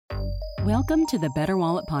Welcome to the Better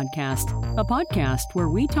Wallet Podcast, a podcast where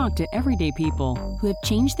we talk to everyday people who have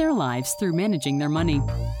changed their lives through managing their money.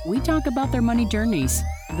 We talk about their money journeys,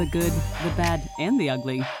 the good, the bad, and the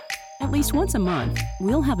ugly. At least once a month,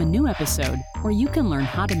 we'll have a new episode where you can learn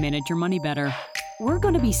how to manage your money better. We're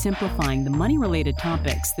going to be simplifying the money-related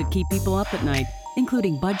topics that keep people up at night,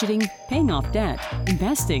 including budgeting, paying off debt,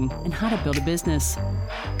 investing, and how to build a business.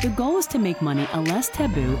 The goal is to make money a less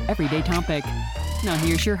taboo, everyday topic. Now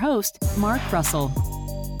here's your host, Mark Russell.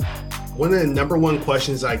 One of the number one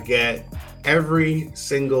questions I get every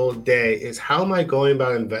single day is, how am I going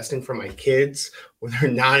about investing for my kids when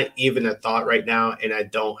they're not even a thought right now and I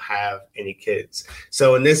don't have any kids?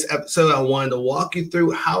 So in this episode, I wanted to walk you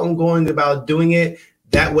through how I'm going about doing it.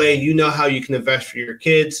 That way you know how you can invest for your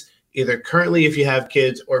kids, either currently if you have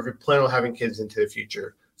kids or if you plan on having kids into the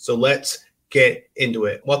future. So let's get into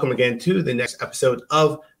it. Welcome again to the next episode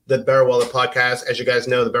of the Better Wallet Podcast. As you guys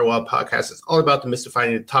know, the Better Wallet Podcast is all about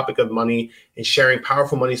demystifying the topic of money and sharing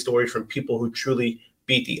powerful money stories from people who truly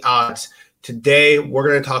beat the odds. Today, we're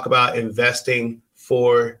going to talk about investing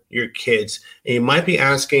for your kids. And you might be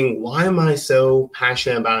asking, why am I so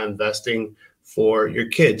passionate about investing for your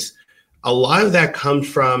kids? A lot of that comes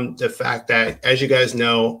from the fact that, as you guys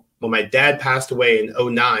know, when my dad passed away in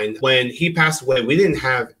 2009, when he passed away, we didn't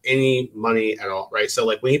have any money at all, right? So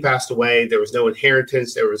like when he passed away, there was no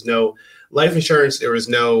inheritance, there was no life insurance, there was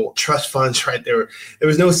no trust funds, right? There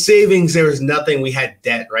was no savings, there was nothing. We had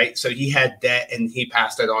debt, right? So he had debt and he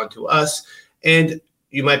passed that on to us. And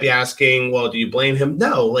you might be asking, well, do you blame him?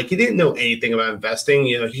 No, like he didn't know anything about investing.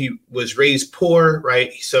 You know, he was raised poor,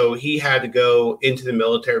 right? So he had to go into the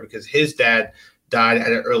military because his dad died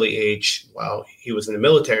at an early age while he was in the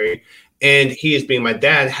military. And he, as being my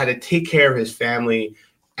dad, had to take care of his family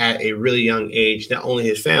at a really young age. Not only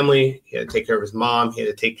his family, he had to take care of his mom, he had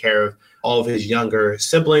to take care of all of his younger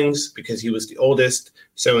siblings because he was the oldest.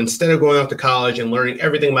 So instead of going off to college and learning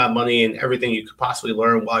everything about money and everything you could possibly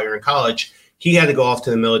learn while you're in college, he had to go off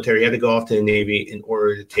to the military, he had to go off to the Navy in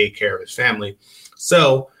order to take care of his family.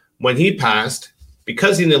 So when he passed,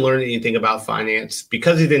 because he didn't learn anything about finance,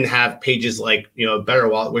 because he didn't have pages like, Better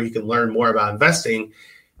Wallet where he could learn more about investing,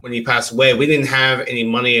 when he passed away, we didn't have any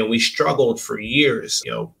money and we struggled for years,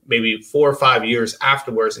 maybe 4 or 5 years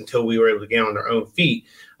afterwards until we were able to get on our own feet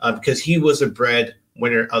because he was a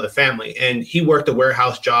breadwinner of the family. And he worked a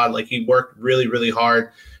warehouse job, like he worked really, really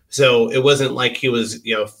hard. So it wasn't like he was,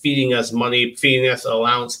 feeding us money, feeding us an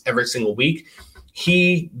allowance every single week.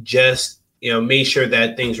 He just, made sure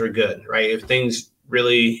that things were good, right? If things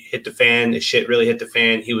really hit the fan, the shit really hit the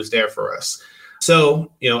fan, he was there for us. So,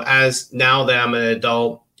 as now that I'm an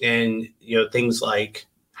adult and, things like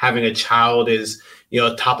having a child is,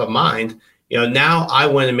 top of mind, now I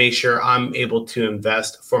want to make sure I'm able to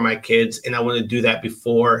invest for my kids, and I want to do that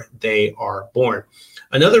before they are born.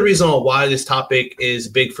 Another reason why this topic is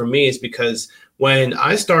big for me is because when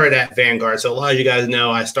I started at Vanguard, so a lot of you guys know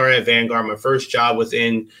I started at Vanguard. My first job was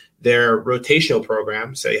in their rotational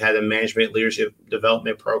program. So you had a management leadership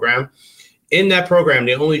development program. In that program,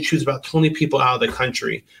 they only choose about 20 people out of the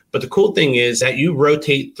country. But the cool thing is that you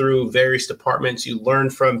rotate through various departments. You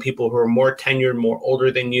learn from people who are more tenured, more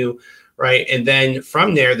older than you, right? And then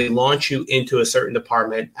from there, they launch you into a certain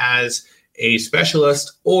department as a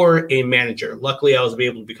specialist or a manager. Luckily, I was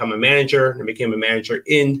able to become a manager and I became a manager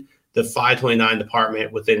in the 529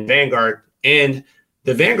 department within Vanguard. And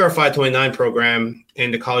the Vanguard 529 program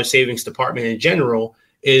and the college savings department in general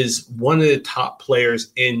is one of the top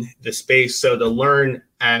players in the space. So to learn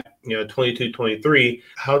at 22, 23,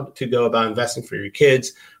 how to go about investing for your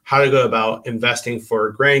kids, how to go about investing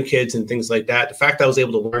for grandkids and things like that. The fact that I was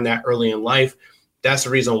able to learn that early in life, that's the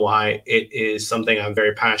reason why it is something I'm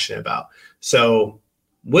very passionate about. So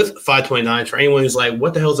with 529, for anyone who's like,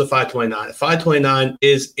 what the hell is a 529? 529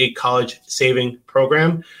 is a college saving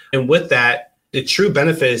program. And with that, the true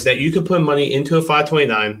benefit is that you can put money into a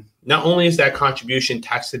 529. Not only is that contribution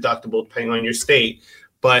tax deductible depending on your state,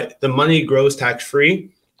 but the money grows tax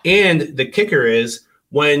free. And the kicker is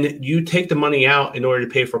when you take the money out in order to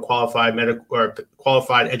pay for qualified medical or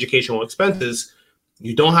qualified educational expenses,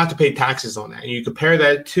 you don't have to pay taxes on that. And you compare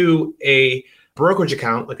that to a brokerage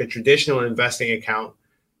account, like a traditional investing account,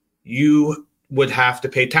 you would have to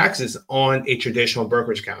pay taxes on a traditional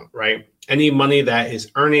brokerage account, right? Any money that is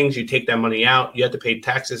earnings, you take that money out, you have to pay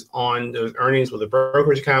taxes on those earnings with a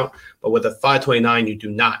brokerage account. But with a 529, you do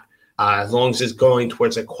not. As long as it's going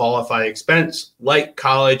towards a qualified expense, like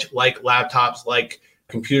college, like laptops, like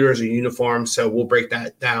computers or uniforms. So we'll break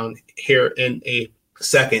that down here in a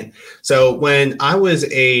second. So when I was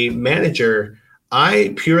a manager,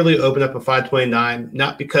 I purely opened up a 529,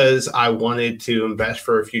 not because I wanted to invest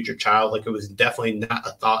for a future child. Like, it was definitely not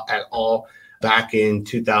a thought at all back in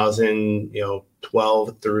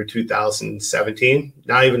 2012 through 2017,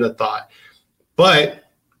 not even a thought. But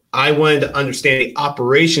I wanted to understand the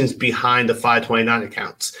operations behind the 529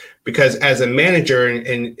 accounts, because as a manager,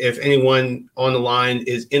 and if anyone on the line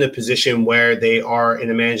is in a position where they are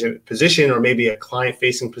in a management position or maybe a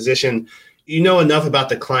client-facing position, you know enough about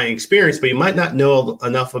the client experience, but you might not know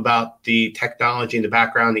enough about the technology in the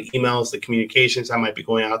background, the emails, the communications that might be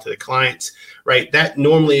going out to the clients, right? That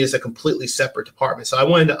normally is a completely separate department. So I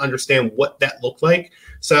wanted to understand what that looked like.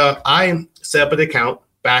 So I set up an account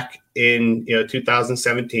back in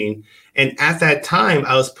 2017. And at that time,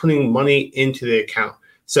 I was putting money into the account.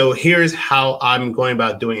 So here's how I'm going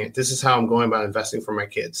about doing it. This is how I'm going about investing for my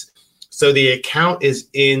kids. So the account is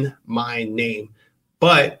in my name,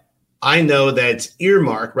 but I know that it's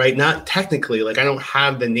earmarked, right? Not technically, like I don't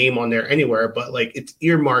have the name on there anywhere, but like it's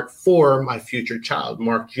earmarked for my future child,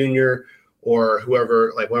 Mark Jr. or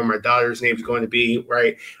whoever, like one of my daughter's name is going to be,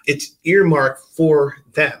 right? It's earmarked for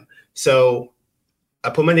them. So I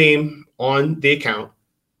put my name on the account.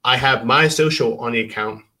 I have my social on the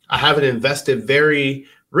account. I have it invested very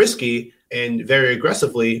risky and very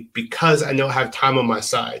aggressively because I know I have time on my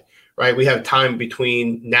side. Right, we have time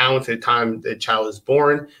between now and the time the child is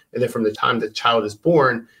born, and then from the time the child is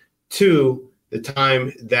born to the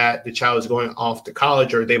time that the child is going off to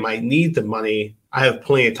college or they might need the money. I have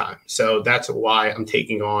plenty of time. So that's why I'm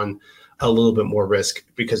taking on a little bit more risk,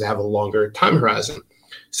 because I have a longer time horizon.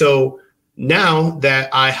 So now that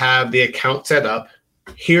I have the account set up,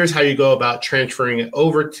 here's how you go about transferring it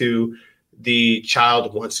over to the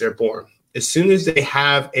child once they're born. As soon as they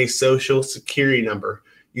have a social security number,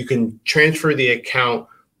 you can transfer the account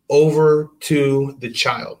over to the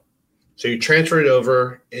child. So you transfer it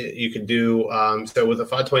over. You could do, so with a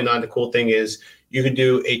 529, the cool thing is you could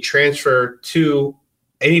do a transfer to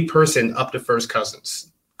any person up to first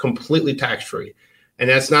cousins, completely tax-free. And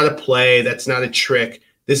that's not a play. That's not a trick.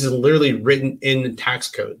 This is literally written in the tax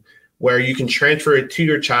code, where you can transfer it to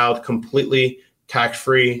your child completely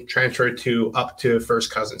tax-free, transfer it to up to first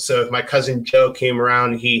cousin. So if my cousin Joe came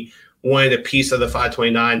around, he wanted a piece of the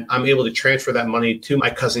 529, I'm able to transfer that money to my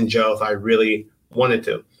cousin Joe if I really wanted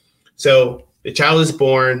to. So the child is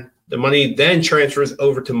born. The money then transfers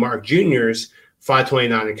over to Mark Jr.'s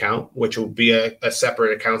 529 account, which will be a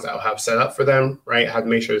separate account that I'll have set up for them, right? I have to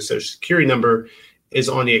make sure the social security number is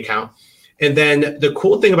on the account. And then the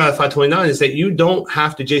cool thing about a 529 is that you don't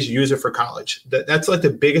have to just use it for college. That's like the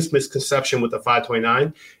biggest misconception with the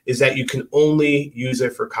 529 is that you can only use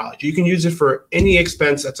it for college. You can use it for any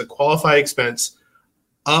expense that's a qualified expense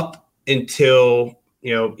up until,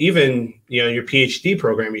 even, your PhD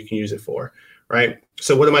program you can use it for, right?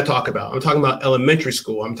 So what am I talking about? I'm talking about elementary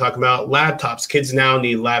school. I'm talking about laptops. Kids now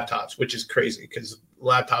need laptops, which is crazy because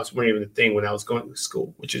laptops weren't even a thing when I was going to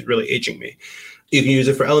school, which is really aging me. You can use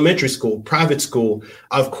it for elementary school, private school,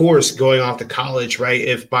 of course, going off to college, right?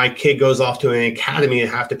 If my kid goes off to an academy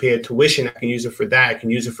and have to pay a tuition, I can use it for that. I can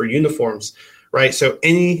use it for uniforms, right? So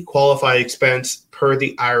any qualified expense per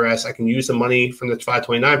the IRS, I can use the money from the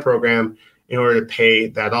 529 program in order to pay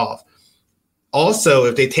that off. Also,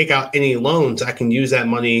 if they take out any loans, I can use that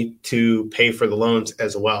money to pay for the loans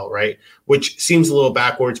as well, right? Which seems a little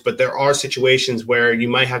backwards, but there are situations where you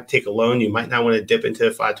might have to take a loan. You might not want to dip into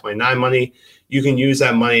the 529 money. You can use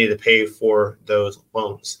that money to pay for those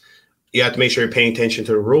loans. You have to make sure you're paying attention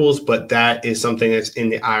to the rules, but that is something that's in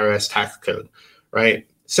the IRS tax code, right?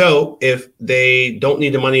 So if they don't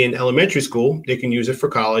need the money in elementary school, they can use it for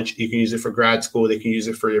college. You can use it for grad school. They can use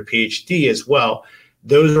it for their PhD as well.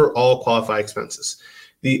 Those are all qualified expenses.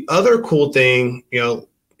 The other cool thing,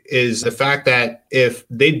 is the fact that if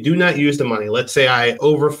they do not use the money, let's say I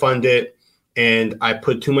overfund it and I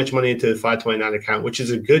put too much money into the 529 account, which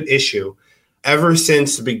is a good issue. Ever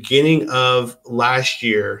since the beginning of last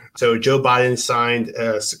year, so Joe Biden signed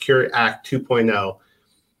Secure Act 2.0.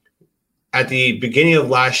 At the beginning of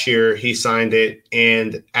last year, he signed it.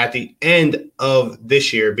 And at the end of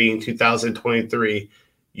this year, being 2023,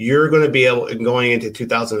 you're going to be able, going into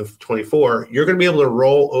 2024, you're going to be able to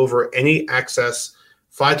roll over any excess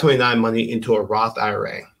 529 money into a Roth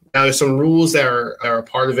IRA. Now, there's some rules that are a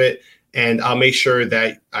part of it, and I'll make sure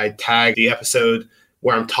that I tag the episode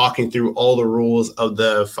where I'm talking through all the rules of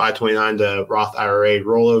the 529 to Roth IRA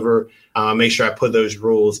rollover. Make sure I put those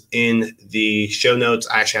rules in the show notes.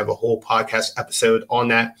 I actually have a whole podcast episode on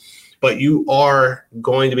that. But you are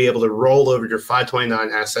going to be able to roll over your 529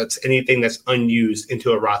 assets, anything that's unused,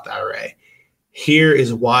 into a Roth IRA. Here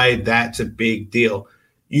is why that's a big deal.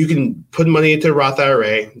 you can put money into a Roth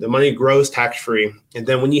IRA. The money grows tax-free. And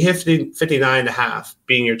then when you hit 59 and a half,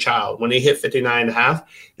 being your child, when they hit 59 and a half,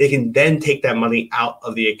 they can then take that money out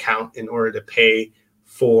of the account in order to pay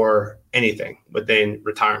for anything within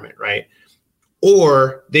retirement, right?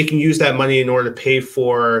 Or they can use that money in order to pay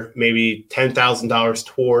for maybe $10,000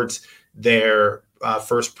 towards their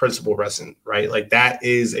first principal resident, right? Like that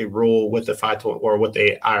is a rule with the 520 or with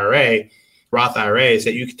the IRA, Roth IRA, is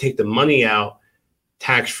that you can take the money out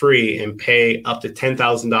tax-free and pay up to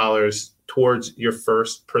 $10,000 towards your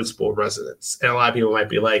first principal residence. And a lot of people might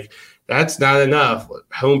be like, that's not enough.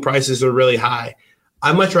 Home prices are really high.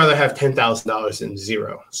 I'd much rather have $10,000 than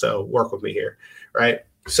zero. So work with me here, right?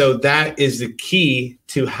 So that is the key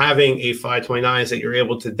to having a 529 is that you're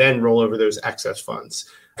able to then roll over those excess funds.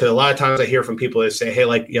 Because a lot of times I hear from people that say, hey,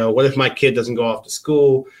 like, what if my kid doesn't go off to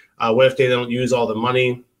school? What if they don't use all the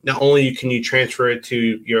money? Not only can you transfer it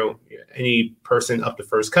to any person up to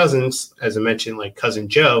first cousins, as I mentioned, like cousin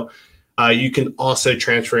Joe, you can also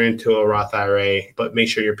transfer into a Roth IRA, but make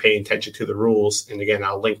sure you're paying attention to the rules. And again,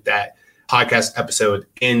 I'll link that podcast episode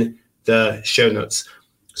in the show notes.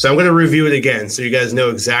 So I'm going to review it again so you guys know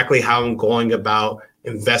exactly how I'm going about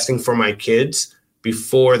investing for my kids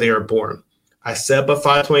before they are born. I set up a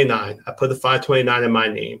 529. I put the 529 in my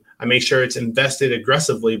name. I make sure it's invested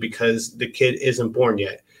aggressively because the kid isn't born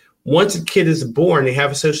yet. Once a kid is born, they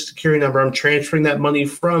have a social security number. I'm transferring that money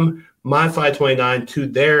from my 529 to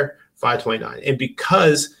their 529. And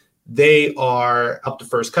because they are up to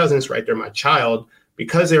first cousins, right? They're my child.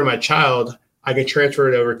 Because they're my child, I can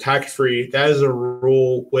transfer it over tax-free. That is a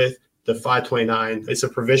rule with the 529. It's a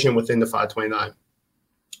provision within the 529.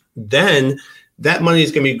 Then that money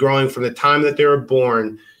is going to be growing from the time that they were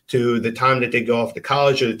born to the time that they go off to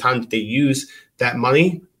college or the time that they use that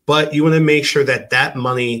money. But you want to make sure that that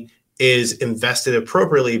money is invested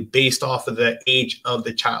appropriately based off of the age of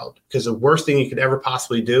the child. Because the worst thing you could ever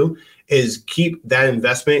possibly do is keep that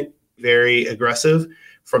investment very aggressive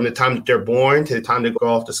from the time that they're born to the time they go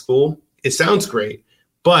off to school. It sounds great,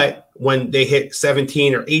 but when they hit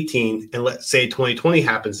 17 or 18, and let's say 2020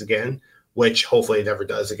 happens again, which hopefully it never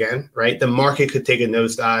does again, right? The market could take a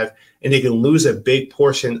nosedive and they can lose a big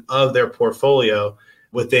portion of their portfolio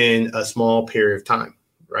within a small period of time,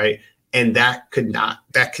 right? And that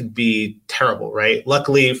could be terrible, right?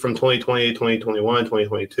 Luckily from 2020, 2021,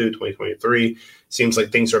 2022, 2023, seems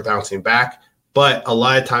like things are bouncing back. But a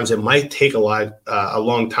lot of times it might take a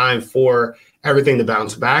long time for everything to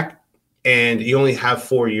bounce back. And you only have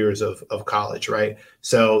 4 years of college, right?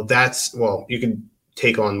 So you can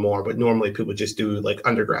take on more, but normally people just do like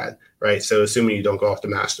undergrad, right? So assuming you don't go off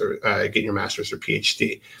to get your master's or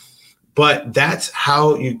PhD. But that's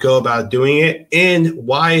how you go about doing it. And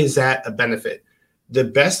why is that a benefit? The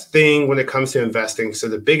best thing when it comes to investing, so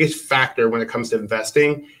the biggest factor when it comes to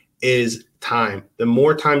investing is time. The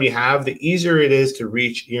more time you have, the easier it is to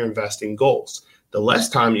reach your investing goals. The less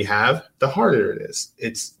time you have, the harder it is.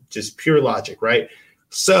 It's just pure logic, right?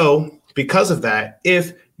 So because of that,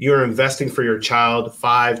 if you're investing for your child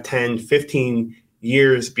 5, 10, 15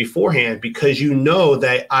 years beforehand, because you know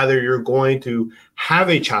that either you're going to have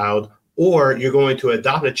a child or you're going to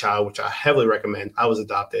adopt a child, which I heavily recommend. I was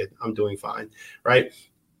adopted. I'm doing fine, right?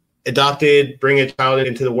 Adopted, bring a child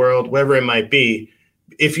into the world, whatever it might be.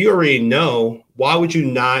 If you already know, why would you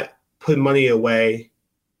not put money away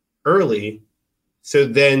early? So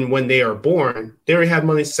then when they are born, they already have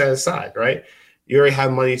money set aside, right? You already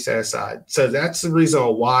have money set aside. So that's the reason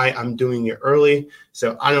why I'm doing it early.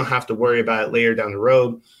 So I don't have to worry about it later down the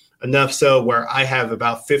road. Enough so where I have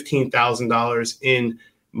about $15,000 in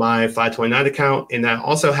my 529 account. And I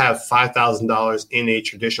also have $5,000 in a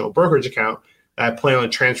traditional brokerage account that I plan on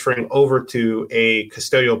transferring over to a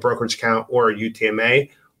custodial brokerage account or a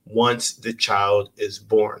UTMA once the child is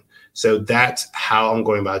born. So that's how I'm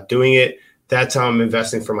going about doing it. That's how I'm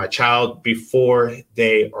investing for my child before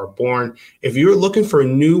they are born. If you're looking for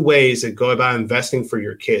new ways to go about investing for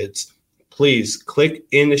your kids, please click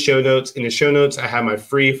in the show notes. In the show notes, I have my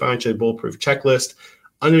free Financially Bulletproof checklist.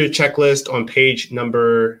 Under the checklist on page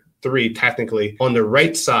number 3, technically, on the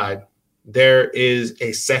right side, there is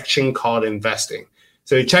a section called investing.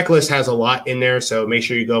 So the checklist has a lot in there. So make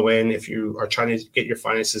sure you go in if you are trying to get your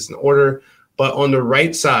finances in order. But on the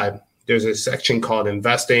right side, there's a section called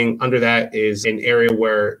investing. Under that is an area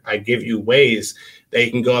where I give you ways that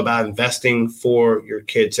you can go about investing for your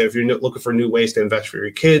kids. So if you're looking for new ways to invest for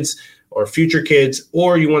your kids or future kids,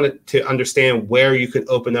 or you want to understand where you can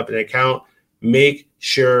open up an account, make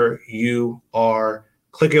sure you are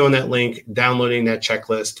clicking on that link, downloading that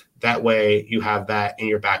checklist. That way you have that in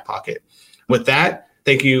your back pocket. With that,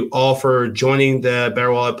 thank you all for joining the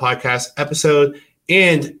Better Wallet Podcast episode.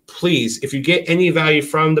 And please, if you get any value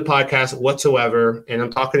from the podcast whatsoever, and I'm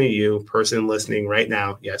talking to you, person listening right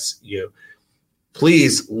now, yes, you,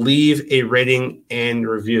 please leave a rating and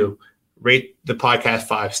review. Rate the podcast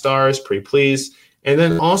 5 stars, pretty please. And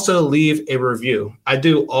then also leave a review. I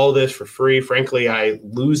do all this for free. Frankly, I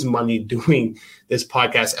lose money doing this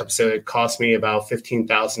podcast episode. It costs me about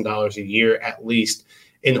 $15,000 a year at least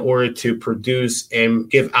in order to produce and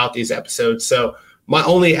give out these episodes. So my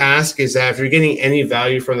only ask is that if you're getting any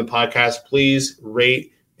value from the podcast, please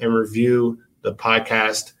rate and review the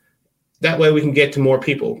podcast. That way we can get to more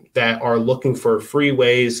people that are looking for free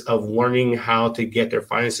ways of learning how to get their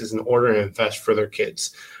finances in order and invest for their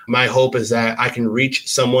kids. My hope is that I can reach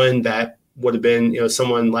someone that would have been,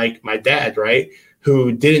 someone like my dad, right,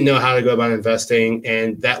 who didn't know how to go about investing,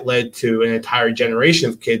 and that led to an entire generation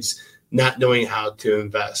of kids not knowing how to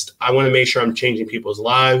invest. I want to make sure I'm changing people's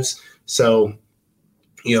lives. So,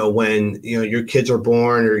 when, your kids are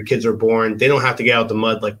born or your kids are born, they don't have to get out the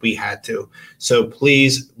mud like we had to. So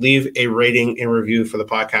please leave a rating and review for the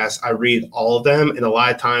podcast. I read all of them. And a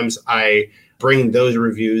lot of times I bring those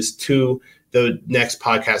reviews to the next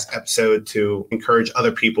podcast episode to encourage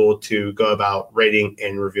other people to go about rating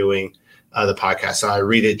and reviewing the podcast. So I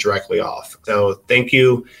read it directly off. So thank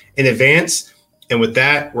you in advance. And with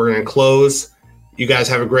that, we're going to close. You guys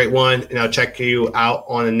have a great one, and I'll check you out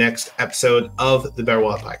on the next episode of the Bear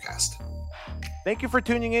Wallet Podcast. Thank you for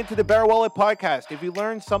tuning in to the Bear Wallet Podcast. If you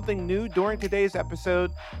learned something new during today's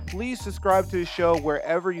episode, please subscribe to the show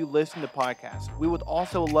wherever you listen to podcasts. We would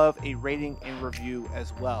also love a rating and review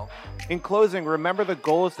as well. In closing, remember the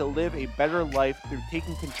goal is to live a better life through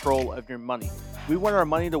taking control of your money. We want our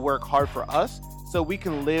money to work hard for us so we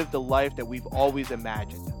can live the life that we've always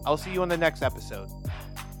imagined. I'll see you on the next episode.